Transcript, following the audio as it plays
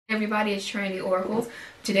Everybody, it's Trinity Oracles.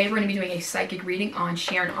 Today we're going to be doing a psychic reading on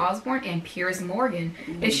Sharon Osbourne and Piers Morgan.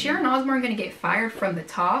 Is Sharon Osbourne going to get fired from the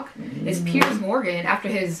talk? Is Piers Morgan, after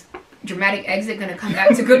his dramatic exit, going to come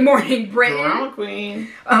back to Good Morning Britain? Drama queen.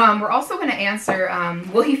 We're also going to answer,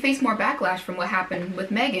 will he face more backlash from what happened with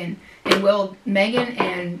Meghan? And will Meghan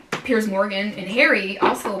and Piers Morgan and Harry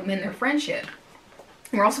also mend their friendship?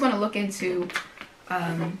 We're also going to look into...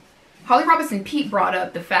 Holly Robinson Pete brought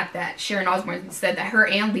up the fact that Sharon Osbourne said that her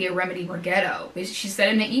and Leah Remedy were ghetto. She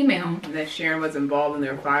said in an email. And that Sharon was involved in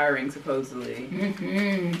their firing, supposedly. Mm-hmm.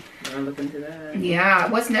 We're going to look into that. Yeah.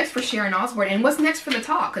 What's next for Sharon Osbourne? And what's next for the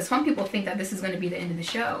talk? Because some people think that this is going to be the end of the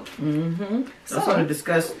show. Mm-hmm. So, I also want to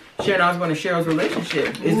discuss Sharon Osbourne and Cheryl's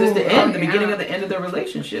relationship. Is this the end, the beginning of the end of their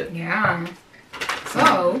relationship? Yeah.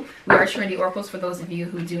 So, we are Trinity Oracles for those of you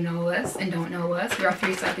who do know us and don't know us. We are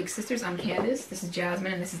three psychic sisters. I'm Candace, this is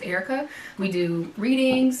Jasmine, and this is Erica. We do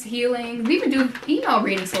readings, healing. We even do email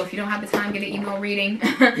readings, so if you don't have the time, get an email reading.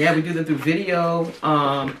 Yeah, we do them through video,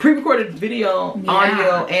 pre-recorded video,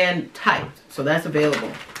 audio, and typed. So that's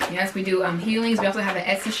available. Yes, we do healings. We also have an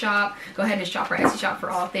Etsy shop. Go ahead and shop our Etsy shop for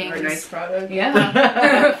all things. Our nice product.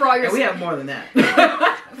 Yeah. For all your we have more than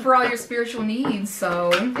that. For all your spiritual needs,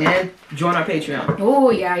 so. And join our Patreon.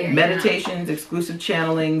 Oh, yeah. Meditations, exclusive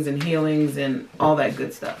channelings, and healings, and all that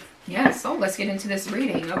good stuff. Yeah, so let's get into this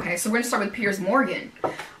reading. Okay, so we're going to start with Piers Morgan.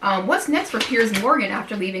 What's next for Piers Morgan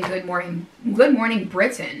after leaving Good Morning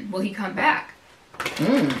Britain? Will he come back?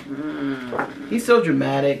 He's so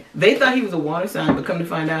dramatic. They thought he was a water sign, but come to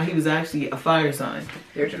find out he was actually a fire sign.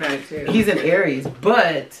 They're dramatic too. He's an Aries,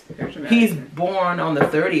 but he's born on the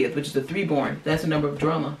 30th, which is the 3 born. That's the number of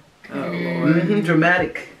drama. Oh, Lord.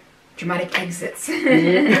 Dramatic. Dramatic exits.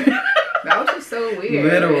 That was just so weird.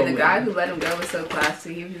 Literally. And the guy who let him go was so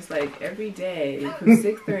classy. He was just like, every day from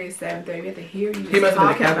 6:30 to 7:30, we have to hear you. He must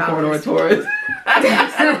have been a Capricorn or a Taurus.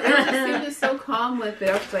 He was just so calm with it.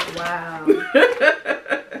 I was just like, wow.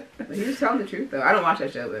 But he was telling the truth, though. I don't watch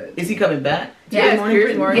that show, but... Is he coming back? Yeah,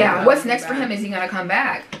 Piers Morgan. Yeah, what's next for him? Is he going to come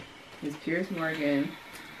back? It's Piers Morgan.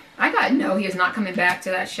 I got no, he is not coming back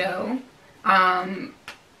to that show.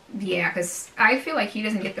 Yeah, because I feel like he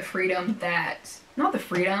doesn't get the freedom that... Not the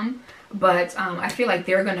freedom, but I feel like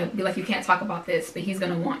they're going to be like, you can't talk about this, but he's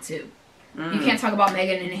going to want to. You can't talk about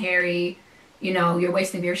Meghan and Harry. You know, you're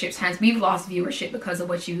wasting viewership's time. We've lost viewership because of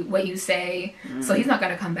what you say. So he's not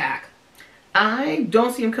going to come back. I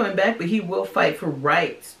don't see him coming back, but he will fight for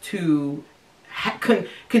rights to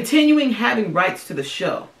continuing having rights to the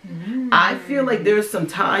show. I feel like there's some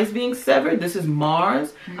ties being severed. This is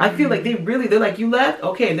Mars. I feel like they're like, you left?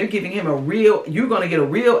 Okay, and they're giving him you're going to get a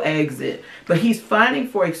real exit. But he's fighting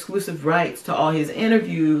for exclusive rights to all his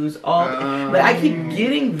interviews. But I keep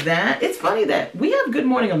getting that. It's funny that we have Good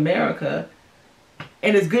Morning America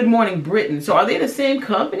and it's Good Morning Britain. So are they the same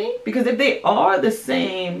company? Because if they are the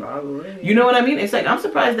same, probably. You know what I mean? It's like, I'm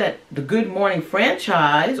surprised that the Good Morning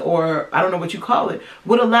franchise, or I don't know what you call it,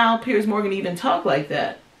 would allow Piers Morgan to even talk like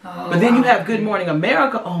that. But then you have Good Morning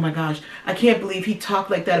America. Oh my gosh, I can't believe he talked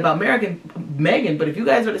like that about Meghan. But if you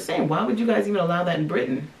guys are the same, why would you guys even allow that in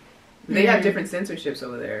Britain? They have different censorships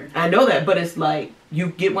over there. I know that, but it's like, you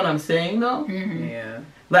get what I'm saying though? Yeah.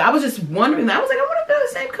 Like, I was just wondering that. I was like, I wonder if they're the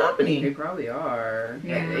same company. They probably are.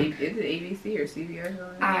 Yeah. Is it ABC or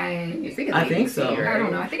CBS? I think so. Right? I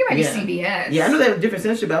don't know. I think it might be CBS. Yeah, I know they have different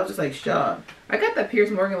censorship, but I was just like shocked. I got that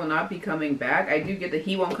Piers Morgan will not be coming back. I do get that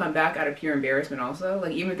he won't come back out of pure embarrassment also.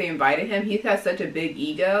 Like, even if they invited him, he has such a big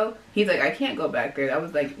ego. He's like, I can't go back there. That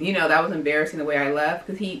was like, that was embarrassing the way I left.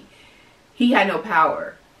 Because he had no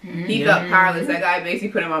power. He felt powerless. That guy basically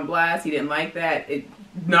put him on blast. He didn't like that. It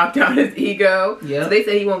knocked down his ego. So they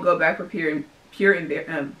say he won't go back for pure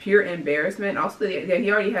embarrassment. Also,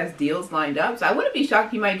 he already has deals lined up. So I wouldn't be shocked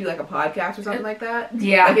if he might do like a podcast or something like that.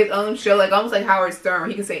 Yeah. Like his own show, like almost like Howard Stern, where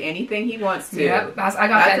he can say anything he wants to. Yep, I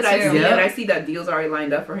got that too. And I see that deal's already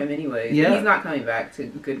lined up for him anyway. Yeah. He's not coming back to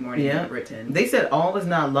Good Morning Britain. They said all is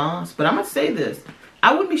not lost, but I'm going to say this.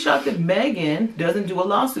 I wouldn't be shocked if Meghan doesn't do a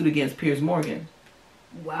lawsuit against Piers Morgan.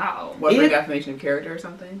 Wow. What, for defamation of character or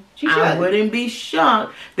something? She should. I wouldn't be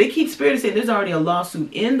shocked. They keep spirit saying there's already a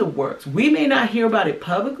lawsuit in the works. We may not hear about it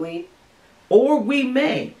publicly, or we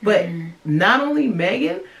may. But not only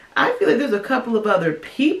Meghan, I feel like there's a couple of other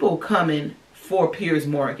people coming for Piers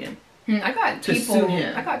Morgan. I got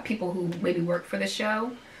people who maybe work for the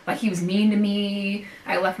show. Like, he was mean to me.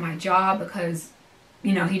 I left my job because...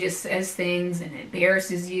 he just says things and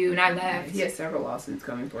embarrasses you, and I left. He has several lawsuits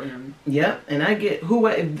coming for him. Yep, and I feel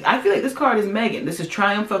like this card is Meghan. This is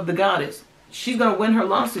Triumph of the Goddess. She's going to win her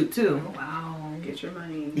lawsuit, too. Oh, wow. Get your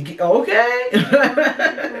money. Okay.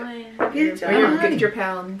 Get your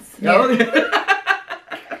pounds. Yeah.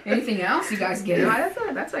 Anything else you guys get?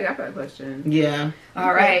 No, that's like I got that question. Yeah.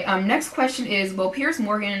 All right. Next question is: will Piers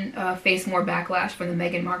Morgan face more backlash for the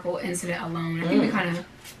Meghan Markle incident alone? I think we kind of.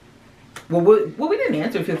 Well, we didn't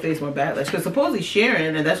answer if he'll face more backlash because supposedly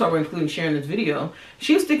Sharon, and that's why we're including Sharon in this video.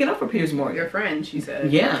 She was sticking up for Piers Morgan. Your friend, she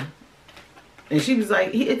said. Yeah. And she was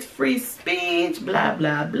like, it's free speech, blah,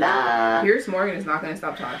 blah, blah. Piers Morgan is not going to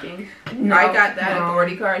stop talking. No, I got that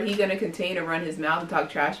authority card. He's going to continue to run his mouth and talk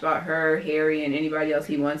trash about her, Harry, and anybody else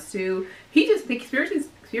he wants to. Piers keeps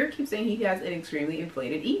saying he has an extremely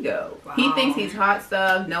inflated ego. Wow. He thinks he's hot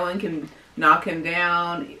stuff. No one can knock him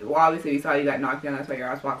down. Well, obviously, we saw you got knocked down. That's why your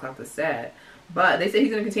ass walked off the set. But they said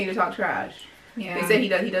he's going to continue to talk trash. Yeah. They said he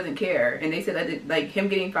doesn't care. And they said that, like, him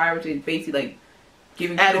getting fired, which is basically, like,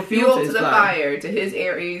 giving fuel to the fire, to his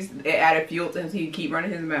Aries, it added fuel to him so he'd keep running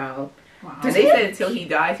his mouth. Wow. And they said until he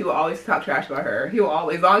dies, he will always talk trash about her. He will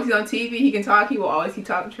always, as long as he's on TV, he can talk, he will always keep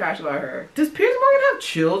talking trash about her. Does Piers Morgan have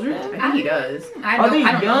children? I think he does. Are they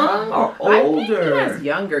young or older? I think he has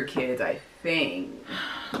younger kids, I think.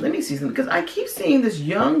 Let me see something, because I keep seeing this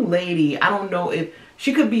young lady, I don't know if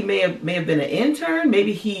she could be, may have been an intern.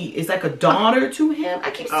 Maybe he is like a daughter to him. I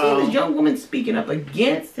keep seeing this young woman speaking up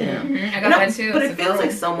against him. Mm-hmm. I got that too. But it feels like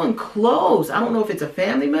someone close. I don't know if it's a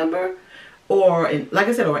family member or, like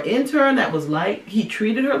I said, or an intern that was like, he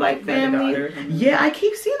treated her like family. Yeah, I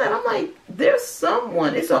keep seeing that. I'm like, there's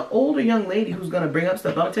someone. It's an older young lady who's going to bring up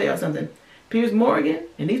stuff. I'll tell y'all something. Piers Morgan,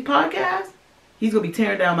 in these podcasts, he's going to be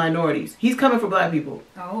tearing down minorities. He's coming for black people.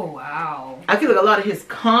 Oh, wow. I feel like a lot of his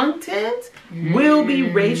content will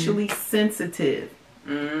be racially sensitive.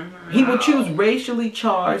 He will choose racially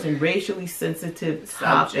charged and racially sensitive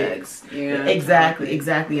topics. Yeah,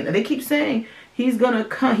 exactly. And they keep saying he's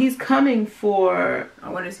coming for... I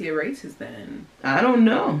want to see a racist then. I don't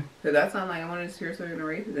know. So that sounds like I wanted to hear something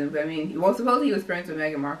racist. I mean, well, supposedly he was friends with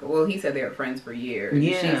Meghan Markle. Well, he said they were friends for years.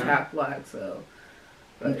 Yeah. She's half black, so...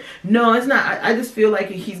 But. No, it's not. I just feel like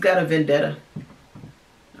he's got a vendetta.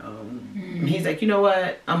 He's like, you know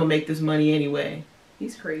what? I'm gonna make this money anyway.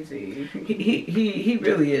 He's crazy. He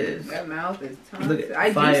really is. That mouth is toxic.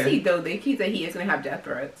 I do see though. They keep saying he is gonna have death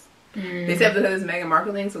threats. They said because of Meghan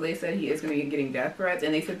Markle thing, so they said he is gonna be getting death threats,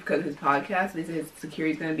 and they said because of his podcast, they said his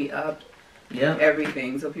security's gonna be up. Yeah.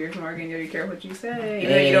 Everything. So Piers Morgan, you gotta be careful what you say. You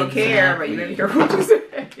know you don't care, but you gotta be careful what you say.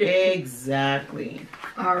 Exactly.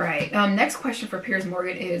 All right. Next question for Piers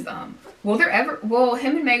Morgan is: will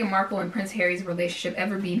him and Meghan Markle and Prince Harry's relationship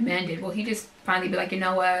ever be mended? Will he just finally be like, you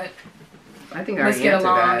know what? I think let's get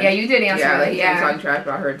along. That. Yeah, you did answer that. Yeah, he's talking trash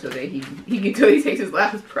about her until he takes his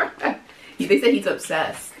last breath. They said he's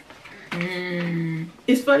obsessed.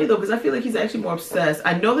 It's funny though because I feel like he's actually more obsessed.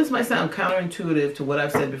 I know this might sound counterintuitive to what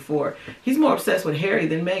I've said before. He's more obsessed with Harry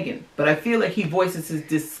than Meghan, but I feel like he voices his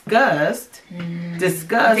disgust towards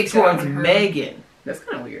Meghan. That's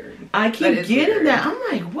kind of weird. I keep getting that. I'm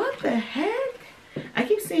like, what the heck? I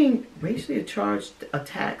keep seeing racially charged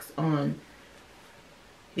attacks on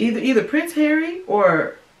either Prince Harry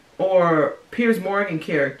or Piers Morgan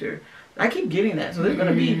character. I keep getting that. So there's going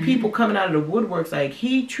to be people coming out of the woodworks like,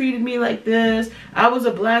 he treated me like this. I was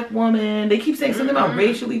a black woman. They keep saying something about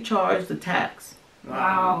racially charged attacks.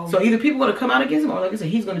 Wow. So either people are going to come out against him or, like I said,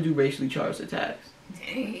 he's going to do racially charged attacks.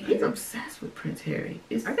 Dang. He's obsessed with Prince Harry.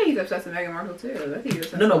 I think he's obsessed with Meghan Markle too. I think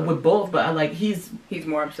he's obsessed with both, but I like he's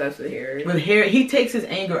more obsessed with Harry. With Harry, he takes his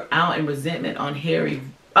anger out and resentment on Harry,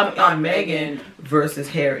 on Meghan versus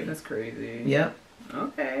Harry. That's crazy. Yep.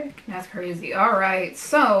 Okay. That's crazy. All right.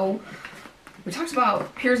 So we talked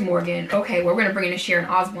about Piers Morgan. Okay, we're going to bring in Sharon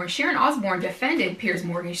Osbourne. Sharon Osbourne defended Piers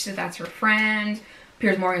Morgan. She said that's her friend.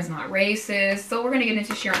 Piers Morgan's not racist. So we're going to get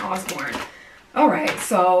into Sharon Osbourne. All right,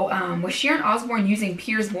 so was Sharon Osbourne using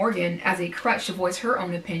Piers Morgan as a crutch to voice her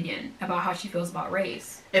own opinion about how she feels about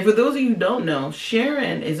race? And for those of you who don't know,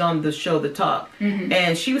 Sharon is on the show The Talk,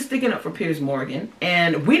 and she was sticking up for Piers Morgan.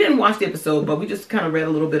 And we didn't watch the episode, but we just kind of read a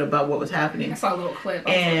little bit about what was happening. I saw a little clip.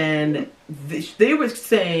 And they were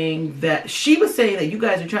saying that she was saying that you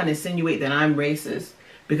guys are trying to insinuate that I'm racist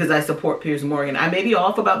because I support Piers Morgan. I may be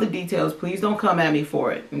off about the details. Please don't come at me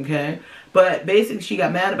for it, okay? But basically, she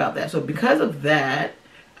got mad about that. So because of that,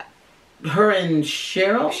 her and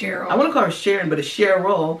Cheryl, I want to call her Sharon, but it's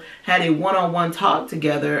Cheryl, had a one-on-one talk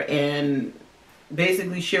together. And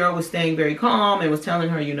basically, Cheryl was staying very calm and was telling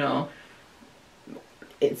her, you know,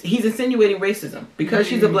 he's insinuating racism. Because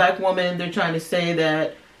she's a black woman, they're trying to say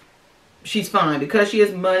that she's fine. Because she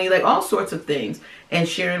has money, like all sorts of things. And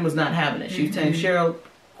Sharon was not having it. She was telling Cheryl,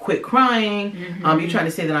 quit crying. You're trying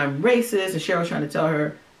to say that I'm racist. And Cheryl's trying to tell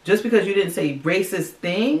her, just because you didn't say racist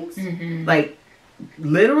things, like,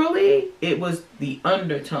 literally, it was the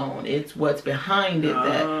undertone. It's what's behind it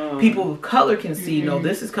that people of color can see. No,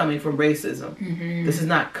 this is coming from racism. This is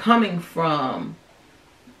not coming from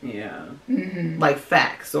like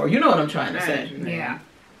facts, or you know what I'm trying to say. Yeah.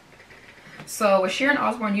 So was Sharon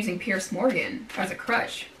Osbourne using Piers Morgan as a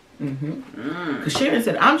crutch? Because Sharon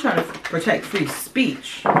said, I'm trying to protect free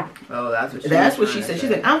speech. Oh, that's what she said. She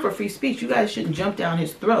said, I'm for free speech. You guys shouldn't jump down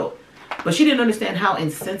his throat. But she didn't understand how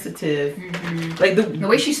insensitive, like the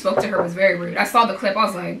way she spoke to her was very rude. I saw the clip. I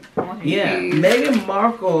was like, oh, yeah. Meghan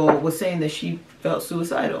Markle was saying that she felt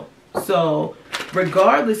suicidal. So,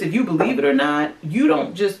 regardless if you believe it or not, you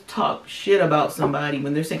don't just talk shit about somebody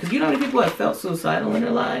when they're saying, because you know how many people have felt suicidal in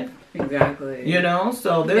their life? Exactly. You know,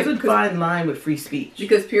 so there's a fine line with free speech.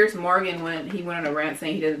 Because Piers Morgan went on a rant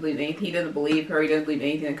saying he doesn't believe anything. He doesn't believe her. He doesn't believe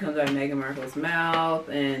anything that comes out of Meghan Markle's mouth,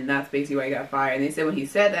 and that's basically why he got fired. And they said when he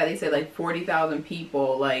said that, they said like 40,000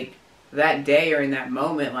 people like that day or in that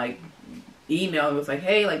moment like emailed, was like,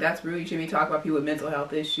 hey, like that's rude. You shouldn't be talking about people with mental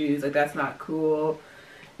health issues. Like that's not cool.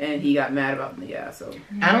 And he got mad about so.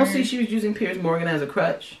 I don't see she was using Piers Morgan as a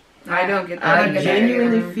crutch. I don't get that. I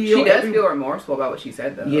genuinely feel she does feel remorseful about what she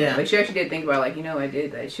said though. Yeah, like she actually did think about like,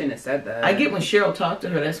 I shouldn't have said that. I get when Cheryl talked to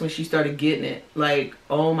her, that's when she started getting it. Like,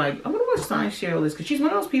 oh my, I wonder what sign Cheryl is, because she's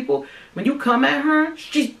one of those people when you come at her,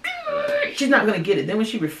 she's not gonna get it. Then when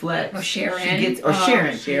she reflects, Sharon, she gets,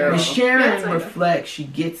 Sharon. When Sharon reflects, she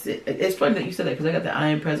gets it. It's funny that you said that because I got the I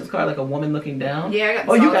Am Presence card, like a woman looking down. Yeah, I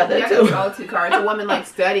got. You got that too. The solitude card. It's a woman like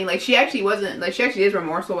studying. Like she actually wasn't. Like she actually is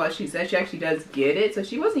remorseful about what she said. She actually does get it. So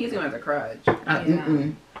she wasn't using him as a crutch.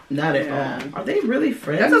 Not at all. Are they really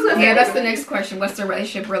friends? That's the next question. What's their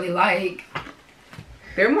relationship really like?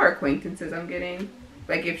 They're more acquaintances, I'm getting.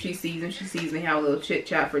 Like if she sees him, they have a little chit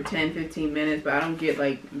chat for 10-15 minutes, but I don't get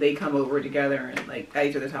like they come over together and like at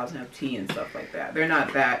each other's house and have tea and stuff like that. They're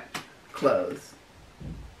not that close.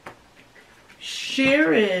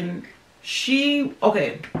 Sharon,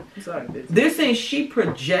 they're saying she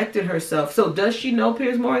projected herself. So does she know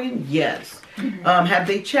Piers Morgan? Yes. Have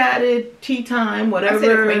they chatted, tea time,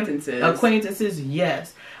 whatever? I said acquaintances,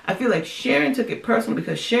 yes. I feel like Sharon took it personal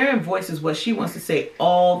because Sharon voices what she wants to say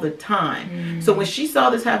all the time. So when she saw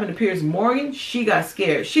this happen to Piers Morgan, she got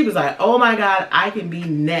scared. She was like, oh my God, I can be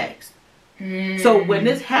next. So when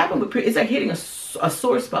this happened with Piers, it's like hitting a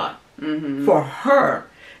sore spot for her.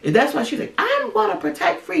 That's why she's like, I want to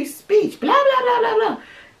protect free speech, blah, blah, blah, blah, blah.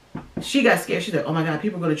 She got scared. She's like, oh my God,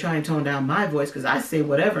 people are going to try and tone down my voice because I say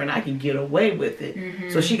whatever and I can get away with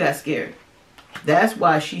it. So she got scared. That's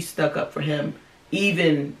why she stuck up for him.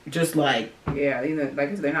 Even just like... Yeah, even, like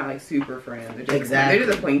I said, they're not like super friends. They're just, exactly. They're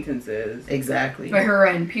just acquaintances. Exactly. But her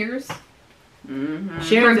and Piers?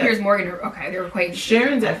 Sharon and Piers Morgan are they're acquaintances.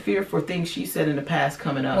 Sharon's at fear for things she said in the past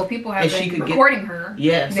coming up. Well, people have been recording her.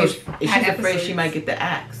 Yeah, so she's afraid she might get the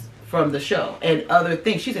axe from the show and other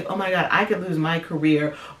things. She's like, oh my God, I could lose my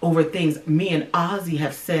career over things me and Ozzy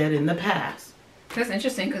have said in the past. That's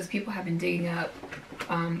interesting because people have been digging up.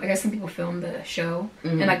 I guess some people filmed the show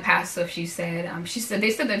and like past stuff she said. They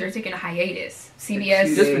said that they're taking a hiatus.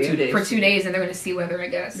 CBS just for 2 days, and they're going to see whether they're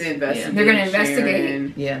going to investigate.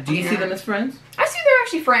 Sharon. Yeah. Do you see them as friends? I see they're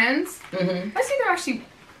actually friends. I see they're actually.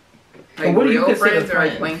 Like what do you consider friends or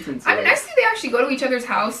acquaintances? I mean, I see they actually go to each other's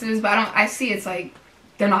houses, but I see it's like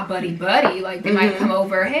they're not buddy. Like they might come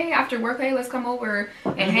over. Hey, after work, hey, let's come over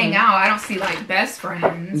and hang out. I don't see like best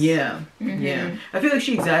friends. Yeah. Yeah. I feel like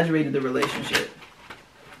she exaggerated the relationship.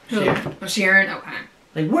 Sharon, okay.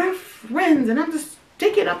 Like, we're friends, and I'm just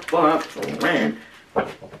sticking up for a friend.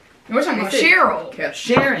 We're talking about Cheryl.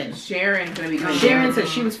 Sharon's gonna be doing Sharon said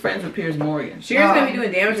she was friends with Piers Morgan. Sharon's gonna be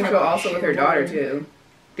doing damage control also with her daughter too.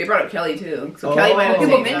 They brought up Kelly too. So Kelly might have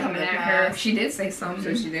people been coming at her. She did say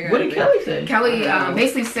something. What did Kelly say? Kelly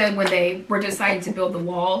basically said when they were deciding to build the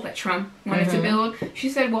wall that Trump wanted to build, she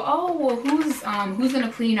said, "Well, who's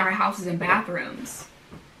gonna clean our houses and bathrooms?"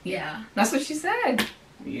 Yeah, that's what she said.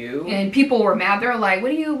 You and people were mad. They're like,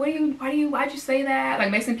 why'd you say that?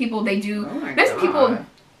 Like Mexican people, they do. Mexican people,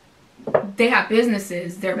 they have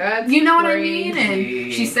businesses. You know what I mean?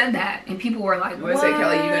 And she said that, and people were like, "What?" Say,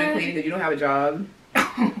 Kelly, you gonna clean because you don't have a job.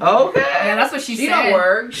 Okay. Yeah, that's what she said. Don't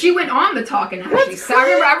work. She went on the talk and actually. So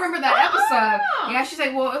I remember that episode. Yeah, she's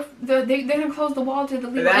like, well, if they're gonna close the wall to the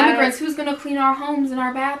legal immigrants, who's gonna clean our homes and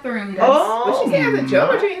our bathrooms? Was she saying as a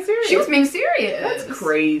joke or being serious? She was being serious. That's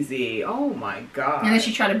crazy. Oh my God. And then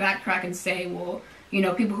she tried to backtrack and say, well,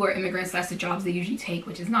 people who are immigrants, that's the jobs they usually take,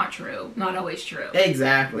 which is not true. Not always true.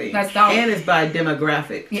 Exactly. And it's by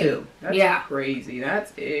demographic, too. That's crazy.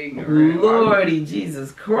 That's ignorant. Lordy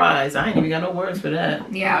Jesus Christ. I ain't even got no words for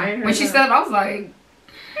that. Yeah. When she said it, I was like,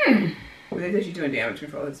 Well, they said she's doing damage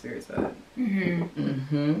control. His spirit side.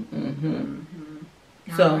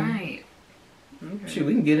 So, all right. Okay. Shoot,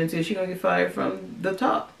 we can get into it. She's gonna get fired from the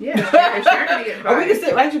top. Yeah, Sharon gonna get fired. Or we can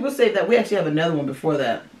say, actually, we'll save that. We actually have another one before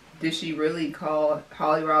that. Did she really call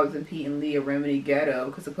Holly Robinson, Pete, and Leah Remini ghetto?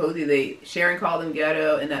 Because supposedly Sharon called them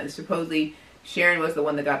ghetto, and that supposedly Sharon was the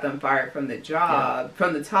one that got them fired from the job,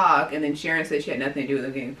 from the talk, and then Sharon said she had nothing to do with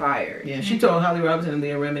them getting fired. Yeah, she told Holly Robinson and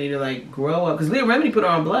Leah Remini to, like, grow up. Because Leah Remini put her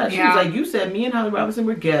on blast. She was like, you said me and Holly Robinson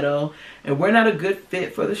were ghetto, and we're not a good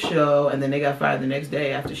fit for the show. And then they got fired the next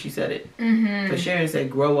day after she said it. So Sharon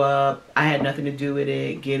said, grow up. I had nothing to do with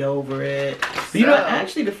it. Get over it. But you know what?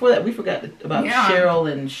 Actually, before that, we forgot about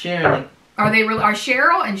Cheryl and Sharon. Like, are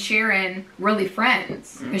Cheryl and Sharon really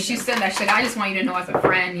friends? Because she said that. She said, I just want you to know as a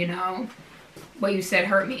friend, you know, what you said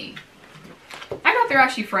hurt me. I thought they're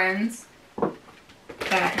actually friends.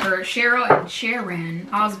 That Cheryl and Sharon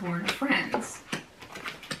Osbourne are friends.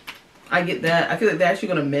 I get that. I feel like they're actually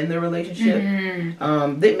going to mend their relationship.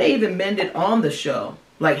 They may even mend it on the show.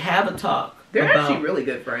 Like, have a talk. They're actually really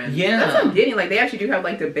good friends. Yeah. That's what I'm getting. Like, they actually do have,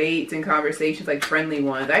 like, debates and conversations, like, friendly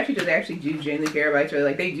ones. They actually do genuinely care about each other.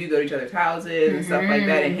 Like, they do go to each other's houses and stuff like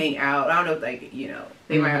that and hang out. I don't know if, like, you know,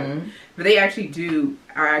 they might have... But they actually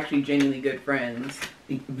are actually genuinely good friends.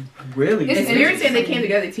 Really? And you're saying they came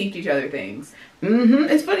together to teach each other things.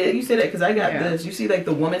 It's funny that you say that because I got this. You see, like,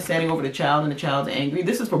 the woman standing over the child and the child's angry.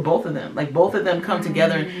 This is for both of them. Like, both of them come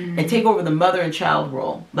together and take over the mother and child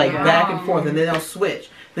role. Like, back and forth. And then they'll switch.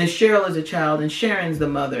 Then Cheryl is a child and Sharon's the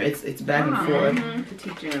mother. It's back and forth. It's a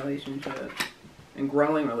teaching relationship. And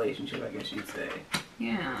growing relationship, I guess you'd say.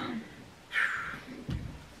 Yeah.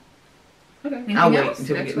 Okay. I'll wait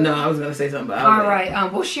until we get... No, I was going to say something, but All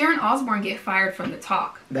right. Will Sharon Osbourne get fired from the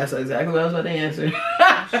talk? That's exactly what I was about to answer.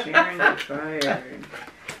 Sharon get fired.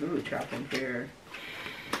 Ooh, chopping here.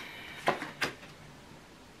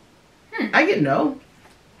 I get no.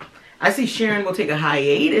 I see Sharon will take a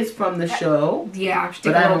hiatus from the show. Yeah,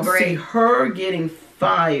 but I don't see her getting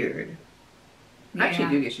fired. I actually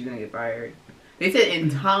do guess she's going to get fired. They said in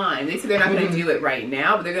time. They said they're not going to do it right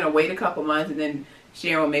now, but they're going to wait a couple months and then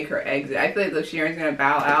Sharon will make her exit. I feel like Sharon's going to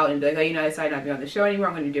bow out and be like, oh, you know, I decided not to be on the show anymore.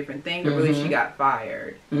 I'm going to do different things. But really, she got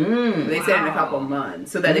fired. But they said in a couple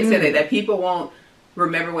months. So that they said that people won't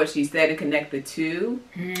remember what she said and connect the two.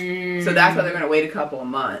 So that's why they're going to wait a couple of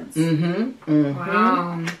months.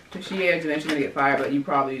 Wow. So she is eventually going to get fired, but you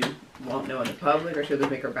probably won't know in the public, or she'll just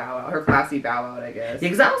make her bow out. Her classy bow out, I guess. Yeah,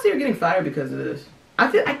 because I don't see her getting fired because of this.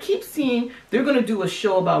 I keep seeing they're going to do a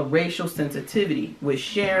show about racial sensitivity with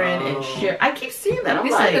Sharon and Sharon. I keep seeing that. I'm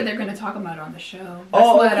they like... said that they're going to talk about it on the show. That's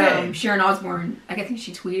what Sharon Osbourne, I think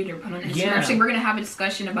she tweeted or put on Instagram. Yeah. Actually, we're going to have a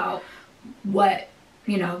discussion about what,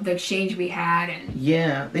 you know, the exchange we had. And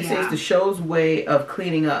they say it's the show's way of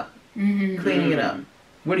cleaning up. Cleaning it up.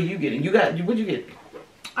 What are you getting? What'd you get?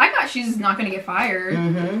 I got she's not going to get fired.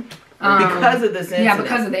 Because of this incident. Yeah,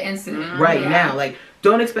 because of the incident. Right now. Like,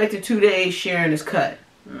 don't expect it 2 days, Sharon is cut.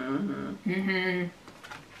 All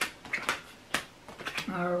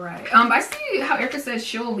right. I see how Erica says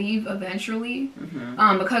she'll leave eventually.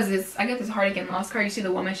 Because I guess it's hard to get lost card. You see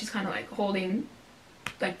the woman, she's kind of like holding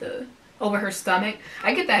like over her stomach.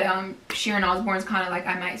 I get that Sharon Osbourne's kind of like,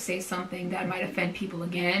 I might say something that might offend people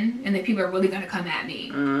again, and then people are really going to come at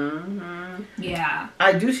me. Yeah.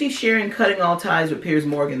 I do see Sharon cutting all ties with Piers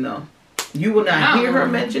Morgan, though. You will not hear her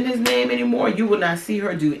mention his name anymore. You will not see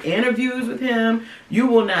her do interviews with him. You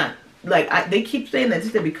will not, like, they keep saying that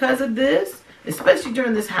just that because of this, especially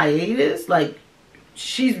during this hiatus, like,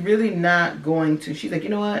 she's really not going to, she's like, you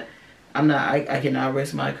know what? I cannot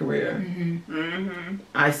risk my career.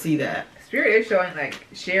 I see that. Spirit is showing, like,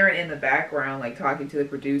 Sharon in the background, like, talking to the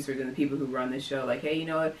producers and the people who run the show, like, hey, you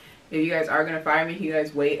know what? If you guys are going to fire me, you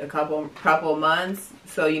guys wait a couple months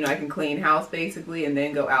so, you know, I can clean house, basically, and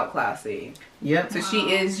then go out classy. Yep. So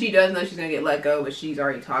she does know she's going to get let go, but she's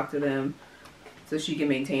already talked to them so she can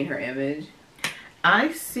maintain her image.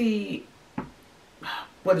 I see...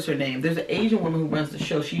 What is her name? There's an Asian woman who runs the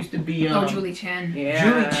show. She used to be... Julie Chen. Yeah.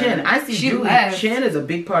 Julie Chen. I see Julie Chen is a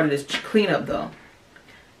big part of this cleanup, though.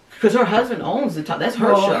 Because her husband owns the talk. That's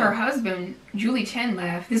her show. Her husband, Julie Chen,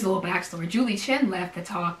 left. This is a little backstory. Julie Chen left the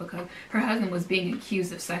talk because her husband was being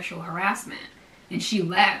accused of sexual harassment. And she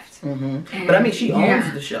left. But I mean, she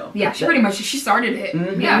owns the show. Yeah, she pretty much, she started it.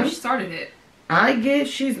 Yeah, she started it. I guess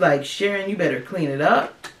she's like, Sharon, you better clean it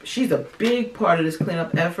up. She's a big part of this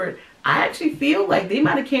cleanup effort. I actually feel like they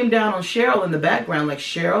might have came down on Cheryl in the background. Like,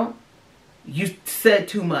 Cheryl, you said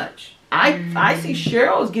too much. I see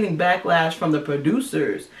Cheryl is getting backlash from the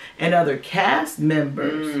producers and other cast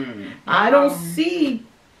members. I don't see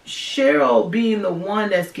Cheryl being the one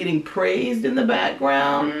that's getting praised in the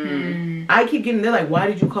background, I keep getting, they're like, why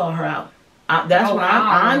did you call her out? That's what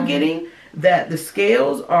I'm getting. That the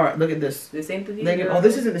scales are, look at this. This ain't the view.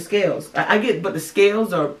 This isn't the scales. I get, but the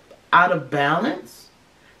scales are out of balance.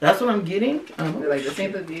 That's what I'm getting. They're like, this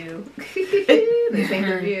ain't the view. This ain't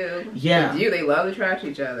the view. Yeah. The view, they love to trash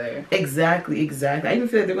each other. Exactly. I even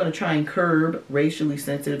feel like they're going to try and curb racially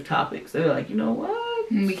sensitive topics. They're like, you know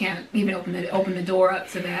what? We can't even open the door up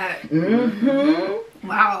to that. Mm-hmm.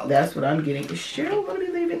 Wow. That's what I'm getting. Is Cheryl going to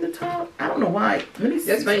be leaving the top? I don't know why. Let me see.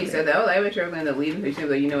 That's funny you said that. I was sure going to leave and she was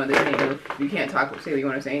like, you know what, you can't talk, say what you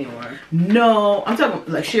want to say anymore. No, I'm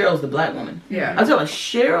talking like Cheryl's the black woman. Yeah. I'm talking like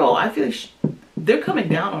Cheryl, I feel like they're coming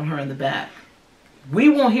down on her in the back. We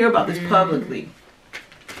won't hear about this publicly.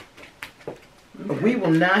 But we will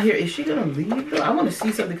not hear. Is she going to leave though? I want to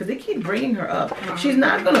see something because they keep bringing her up. She's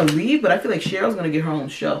not going to leave, but I feel like Cheryl's going to get her own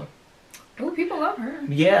show. Oh, people love her.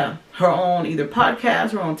 Yeah. Her own either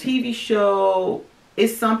podcast, her own TV show.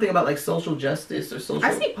 It's something about like social justice or social.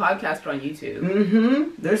 I see podcasts on YouTube.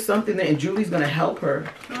 Mm-hmm. There's something there, and Julie's going to help her.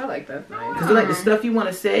 Oh, I like that. Nice. Because like the stuff you want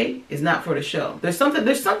to say is not for the show. There's something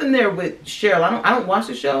there with Cheryl. I don't watch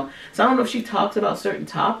the show, so I don't know if she talks about certain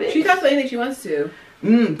topics. She talks about anything she wants to.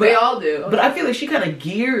 But they all do. But I feel like she kind of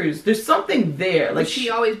gears. There's something there. Like she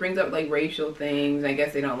always brings up like racial things. I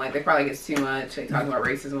guess they don't like. They probably like it's too much. Like talking about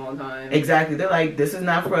racism all the time. Exactly. They're like, this is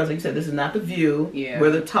not for us. Like you said, this is not the view. Yeah. We're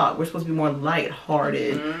the talk. We're supposed to be more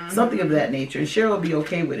lighthearted. Something of that nature. And Cheryl will be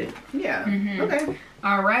okay with it. Yeah. Okay.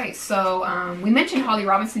 All right. So we mentioned Holly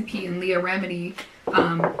Robinson Peete and Leah Remini.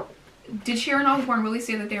 Did Sharon Osbourne really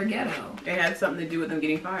say that they're ghetto? It had something to do with them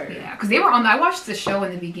getting fired. Yeah, because they were on. I watched the show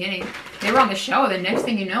in the beginning. They were on the show. The next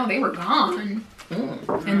thing you know, they were gone.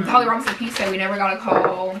 And Holly Robinson Peete said we never got a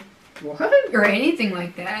call. What? Or anything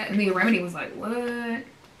like that. And Leah Remini was like, what?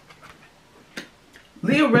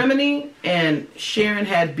 Leah Remini and Sharon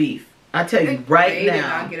had beef. I tell you right now. They did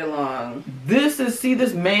not get along.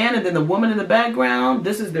 This man and then the woman in the background.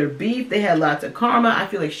 This is their beef. They had lots of karma. I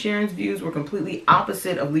feel like Sharon's views were completely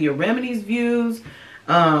opposite of Leah Remini's views.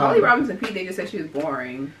 Holly Robinson Peete, they just said she was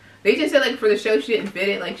boring. They just said like for the show she didn't fit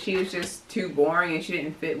it. Like she was just too boring and she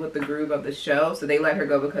didn't fit with the groove of the show. So they let her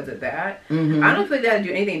go because of that. I don't feel like that had to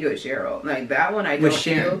do anything to do with Cheryl. Like that one I don't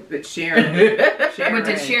feel. But Sharon. But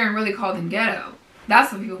did Sharon really call them ghetto?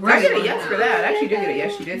 That's what people really I get a yes for that. I actually do get a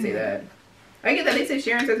yes. She did say that. I get that. They say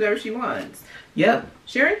Sharon says whatever she wants. Yep.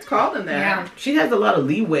 Sharon's called them that. Yeah. She has a lot of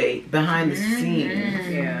leeway behind the scenes.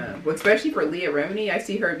 Yeah. Well, especially for Leah Remini, I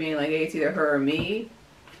see her being like, hey, it's either her or me.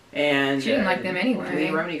 And she didn't like them anyway.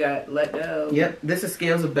 Leah Remini got let go. Yep. This is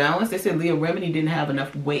scales of balance. They said Leah Remini didn't have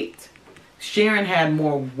enough weight. Sharon had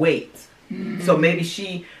more weight. So maybe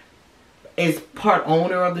she is part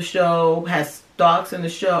owner of the show, has stocks in the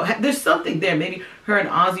show. There's something there. Maybe her and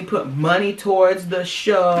Ozzy put money towards the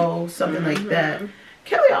show, something like that.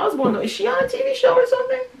 Kelly Osbourne, though, is she on a TV show or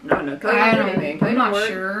something? No. I'm not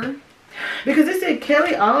sure. Because they said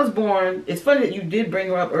Kelly Osbourne, it's funny that you did bring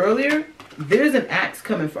her up earlier. There's an axe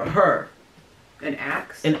coming for her. An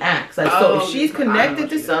axe? An axe. Like, so if she's connected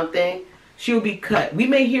to something, she'll be cut. We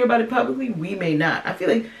may hear about it publicly, we may not. I feel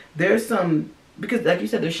like there's some, because like you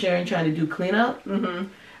said, they're Sharon trying to do cleanup.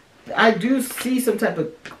 I do see some type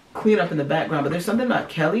of cleanup in the background, but there's something about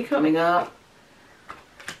Kelly coming up,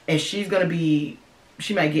 and she's going to be,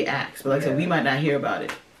 she might get axed, but like I said, we might not hear about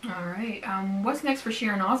it. All right. What's next for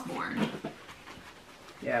Sharon Osbourne?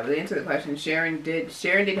 Yeah, but to answer the question, Sharon did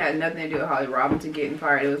have nothing to do with Holly Robinson getting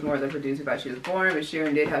fired. It was more the producer thought she was boring, but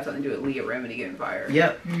Sharon did have something to do with Leah Remini getting fired.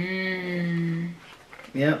 Yep.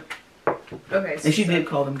 Yep. Okay. And she did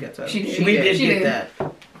call them ghetto. We did get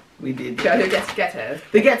that. We did. Ghetto.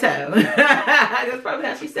 The ghetto. That's probably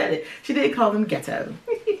how she said it. She did call them ghetto.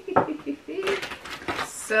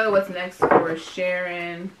 So what's next for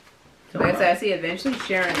Sharon? Like I said, I see eventually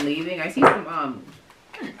Sharon leaving. I see some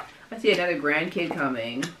I see another grandkid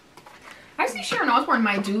coming. I see Sharon Osbourne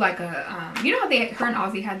might do like a you know how her and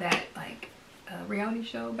Ozzy had that like reality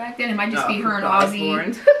show back then? It might just be her and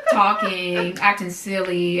Ozzy talking, acting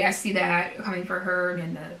silly. I see that coming for her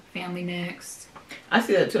and the family next. I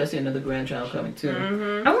see that too. I see another grandchild coming too.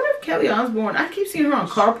 I wonder if Kelly Osbourne, I keep seeing her on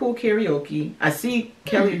Carpool Karaoke. I see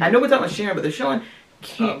Kelly, I know we're talking about Sharon, but they're showing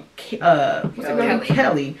Kelly.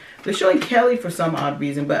 They're showing Kelly for some odd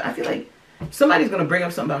reason, but I feel like somebody's going to bring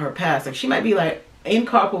up something about her past. Like she might be like in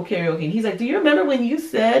Carpool Karaoke and he's like, do you remember when you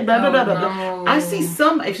said blah, blah, blah, blah, blah. I see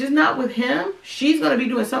if she's not with him, she's going to be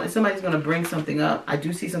doing something. Somebody's going to bring something up. I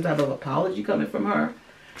do see some type of apology coming from her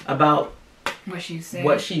about what she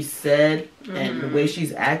said and the way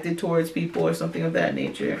she's acted towards people or something of that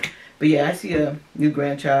nature. But yeah, I see a new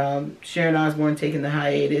grandchild. Sharon Osbourne taking the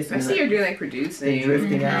hiatus. I see her doing like producing. And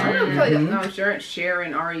drifting out. I don't know if like,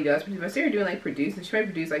 Sharon already does produce, but I see her doing like producing. She might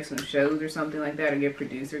produce like some shows or something like that, or get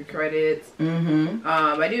producer credits.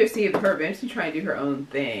 I do see her eventually trying to do her own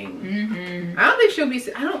thing. I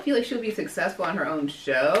don't feel like she'll be successful on her own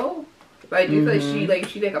show. But I do feel like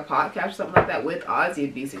she like a podcast or something like that with Ozzy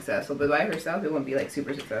would be successful. But by herself, it wouldn't be like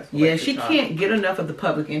super successful. Yeah, like she can't get enough of the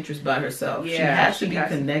public interest by herself. Yeah, she has to be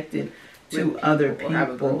connected to other people.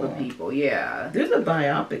 Have a group of people, yeah. There's a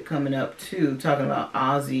biopic coming up too, talking about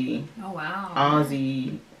Ozzy. Oh wow.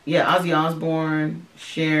 Ozzy Osbourne,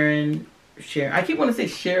 Sharon. I keep wanting to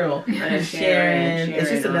say Cheryl. Sharon.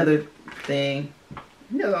 It's just another thing.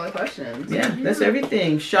 Those are all the questions. Yeah, that's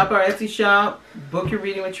everything. Shop our Etsy shop. Book your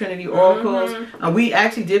reading with Trinity Oracles. We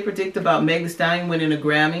actually did predict about Meg Thee Stallion winning a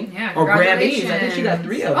Grammy. Yeah, or Grammys. I think she got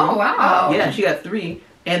 3 of them. Oh wow. Yeah, she got 3.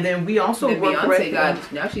 And then we also worked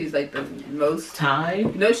Beyonce now she's like the most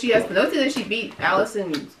tied. No, she has no thing that she beat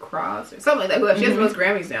Alison Krauss or something like that. She has the most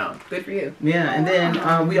Grammys now. Good for you. Yeah, and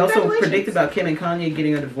then we also predicted about Kim and Kanye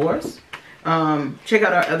getting a divorce. Check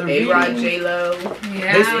out our other A-Rod, J-Lo.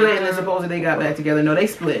 Yeah. They split and then supposedly they got back together. No, they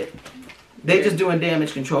split. They just doing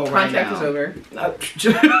damage control right now. Contract is over.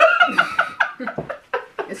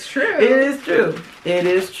 It's true. It is true. It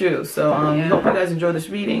is true. So we hope you guys enjoy this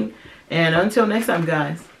reading. And until next time,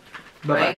 guys. Bye-bye.